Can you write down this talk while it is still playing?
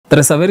There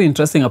is a very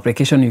interesting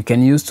application you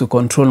can use to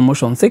control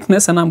motion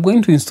sickness, and I'm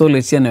going to install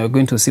it here and we're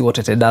going to see what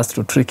it does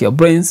to trick your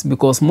brains,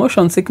 because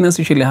motion sickness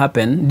usually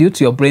happen due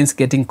to your brains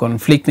getting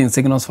conflicting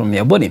signals from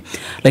your body.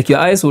 Like your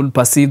eyes will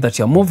perceive that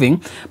you're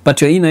moving,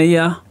 but your inner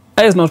ear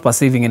is not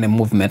perceiving any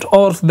movement,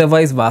 or the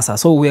vice versa.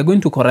 So we are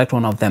going to correct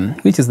one of them,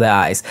 which is the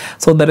eyes.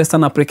 So there is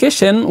an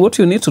application. What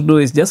you need to do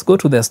is just go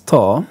to the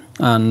store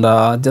and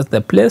just the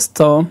Play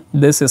Store.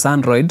 This is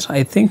Android.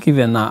 I think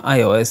even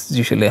iOS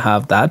usually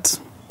have that.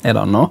 I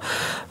don't know.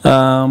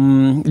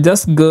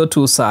 Just go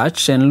to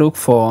search and look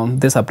for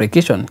this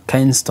application,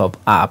 KindStop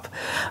app,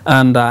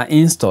 and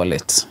install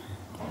it.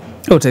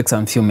 It will take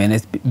some few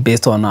minutes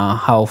based on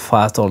how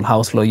fast or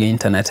how slow your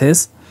internet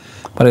is,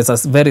 but it's a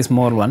very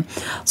small one.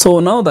 So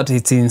now that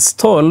it's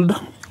installed,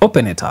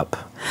 open it up,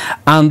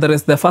 and there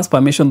is the first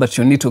permission that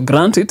you need to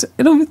grant it.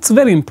 It's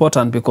very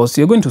important because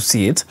you're going to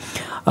see it.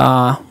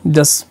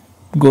 Just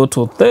go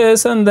to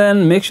this and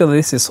then make sure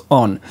this is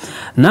on.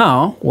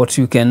 Now what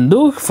you can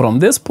do from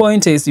this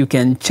point is you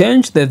can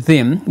change the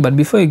theme, but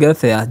before you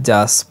get there,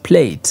 just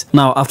play it.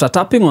 Now after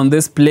tapping on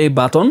this play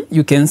button,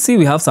 you can see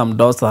we have some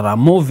dots that are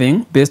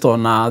moving based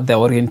on the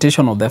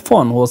orientation of the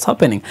phone, what's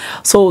happening.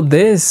 So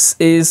this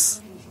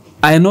is,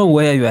 I know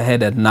where you are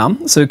headed now,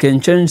 so you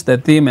can change the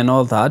theme and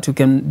all that. You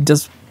can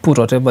just put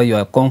whatever you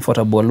are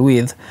comfortable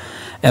with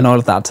and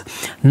all that.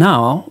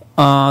 Now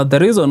the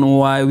reason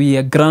why we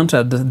are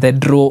granted the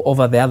draw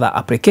over the other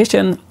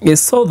application is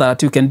so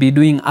that you can be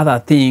doing other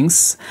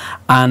things,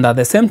 and at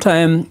the same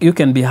time you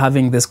can be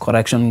having this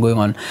correction going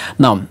on.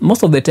 Now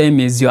most of the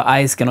time is your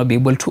eyes cannot be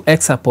able to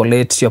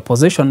extrapolate your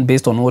position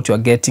based on what you're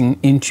getting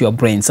into your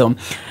brain, so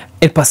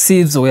it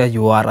perceives where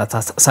you are at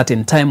a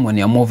certain time when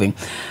you're moving.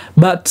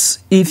 But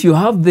if you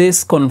have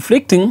this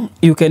conflicting,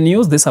 you can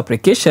use this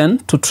application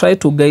to try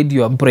to guide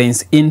your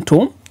brains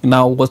into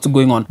now what's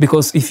going on,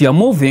 because if you're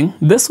moving,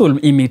 this will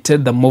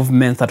imitate the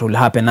movement that will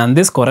happen, and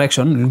this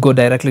correction will go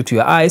directly to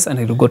your eyes and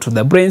it will go to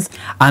the brains,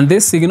 and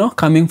this signal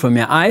coming from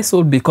your eyes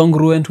will be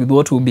congruent with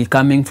what will be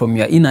coming from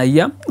your inner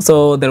ear,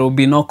 so there will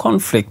be no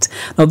conflict.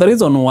 Now the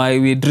reason why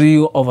we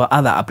drew over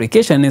other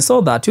application is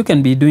so that you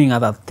can be doing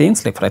other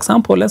things. Like for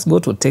example, let's go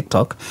to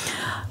TikTok.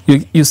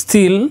 You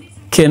still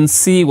can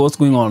see what's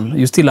going on.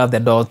 You still have the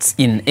dots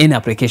in any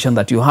application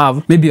that you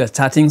have. Maybe you're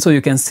chatting, so you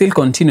can still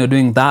continue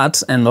doing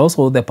that, and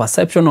also the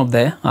perception of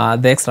the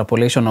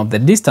extrapolation of the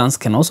distance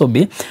can also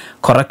be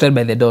corrected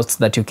by the dots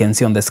that you can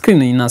see on the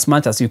screen, in as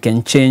much as you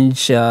can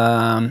change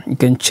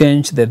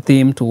the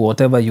theme to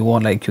whatever you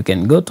want. Like you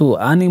can go to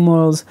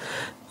animals,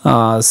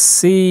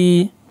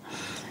 sea,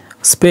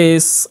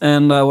 space,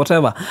 and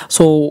whatever.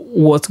 So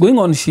what's going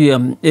on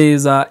here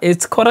is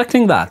it's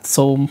correcting that.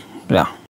 So yeah.